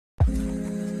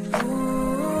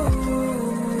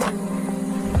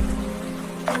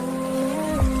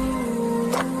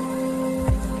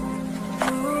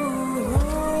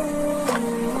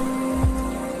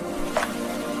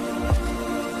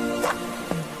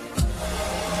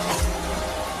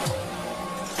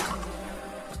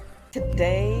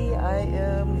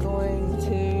am going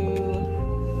to,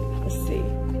 let's see,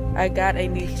 I got a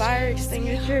new fire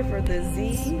extinguisher for the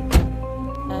Z.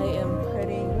 I am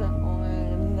putting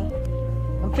on,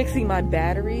 I'm fixing my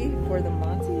battery for the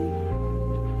Monte.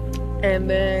 And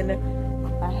then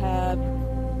I have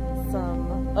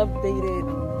some updated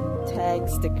tag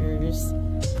stickers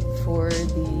for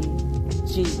the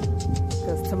G.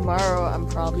 Because tomorrow I'm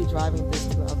probably driving this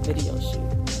to a video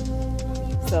shoot.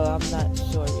 So I'm not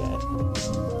sure yet.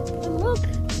 And look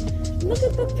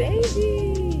at the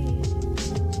baby.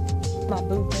 My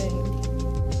boo thing.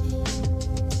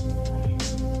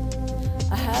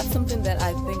 I have something that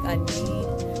I think I need.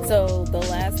 So the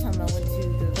last time I went to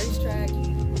the racetrack,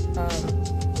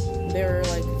 there were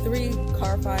like 3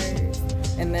 car fires,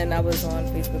 and then I was on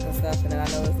Facebook and stuff, and then I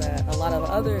noticed that a lot of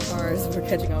other cars were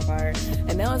catching on fire,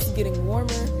 and now it's getting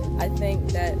warmer. I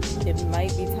think that it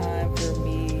might be time for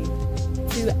me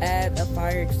to add a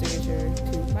fire extinguisher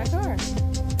to my car.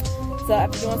 So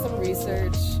after doing some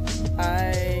research,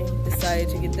 I decided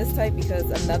to get this type because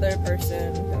another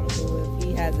person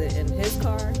he has it in his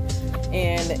car,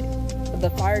 and the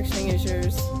fire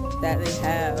extinguishers that they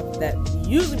have that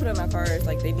you usually put in my car is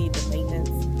like they need the maintenance,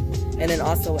 and then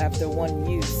also after one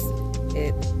use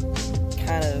it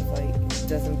kind of like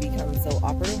doesn't become so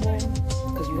operable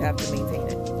because you have to maintain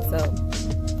it. So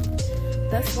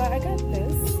that's why I got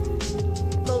this.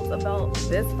 So about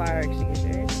this fire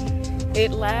extinguisher,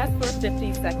 it lasts for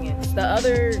 50 seconds. The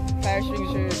other fire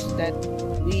extinguishers that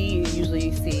we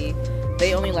usually see,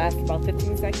 they only last about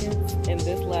 15 seconds, and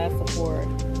this lasts for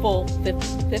full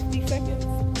 50 seconds.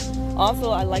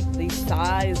 Also, I like the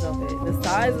size of it. The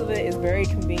size of it is very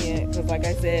convenient because, like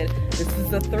I said, this is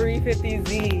the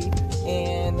 350Z,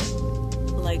 and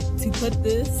like to put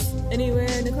this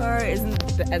anywhere in the car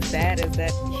isn't as bad as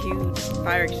that huge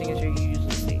fire extinguisher you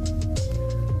usually see.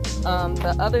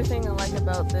 The other thing I like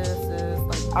about this is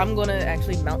like I'm gonna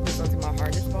actually mount this onto my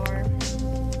harness bar.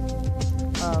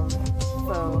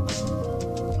 So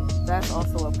that's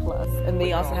also a plus. And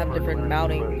they also have different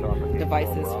mounting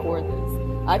devices for this.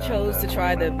 I chose to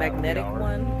try the magnetic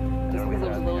one just because it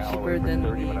was a little cheaper than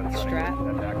the strap.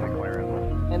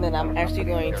 And then I'm actually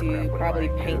going to probably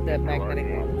paint that magnetic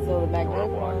one. So the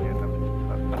magnetic one,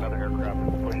 another aircraft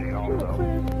is pushing also.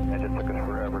 And it took us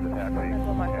forever to taxi.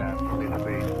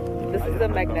 this is the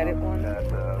magnetic one that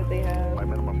they have. My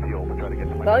minimum fuel to try to get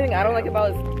to my The only thing I don't like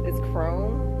about it is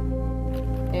chrome.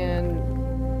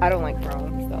 And I don't like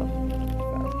chrome stuff.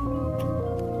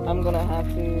 So I'm gonna have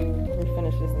to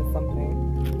refinish this in something.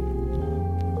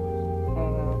 I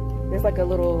don't know. There's like a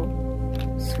little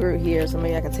screw here, so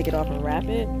maybe I can take it off and wrap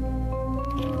it.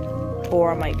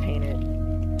 Or I might paint it.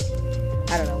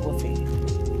 I don't know, we'll see.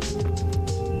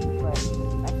 But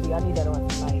actually I need that on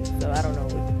tonight, so I don't know.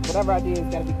 Whatever I do, it's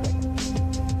gotta be quick.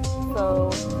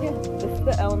 So yeah, this is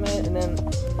the element, and then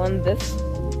on this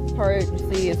part, you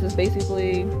see it's just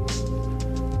basically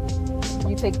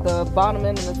you take the bottom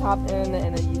end and the top end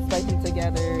and then you slice them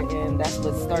together, and that's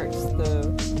what starts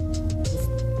the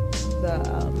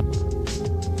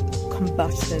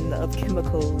combustion of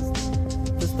chemicals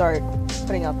to start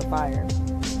putting out the fire.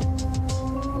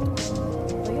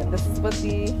 So yeah, this is what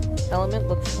the element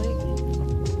looks like,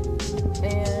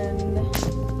 and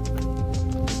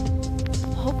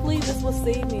hopefully this will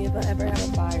save me if I ever have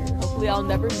a fire. Hopefully I'll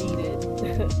never need it,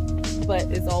 but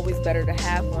it's always better to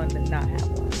have one than not have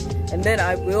one. And then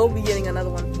I will be getting another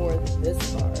one for this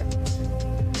car,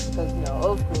 because you know,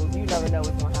 old school, you never know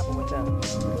what's going to happen with them.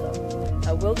 So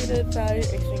I will get a fire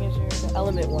extinguisher, the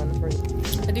element one for you.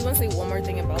 I do want to say one more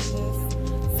thing about this.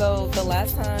 So the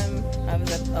last time I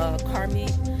was at car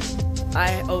meet,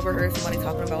 I overheard somebody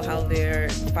talking about how their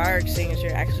fire extinguisher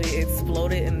actually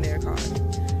exploded in their car.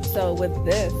 So with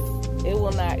this, it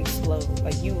will not explode.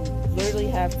 Like, you literally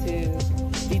have to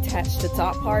detach the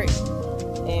top part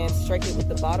and strike it with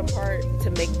the bottom part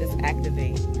to make this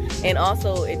activate. And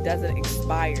also, it doesn't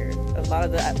expire. A lot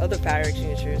of the other fire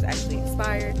extinguishers actually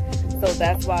expire. So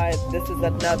that's why this is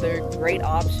another great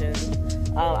option.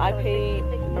 I paid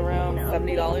around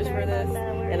 $70 for this,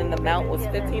 and then the mount was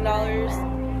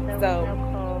 $15. So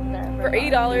for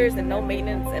 $80 and no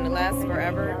maintenance, and it lasts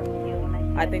forever,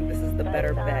 I think this is the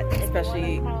better bet,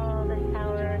 especially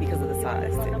because of the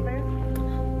size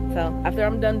too. So after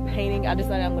I'm done painting, I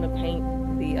decided I'm going to paint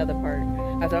the other part.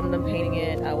 After I'm done painting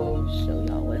it, I will show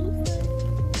y'all what it looks like.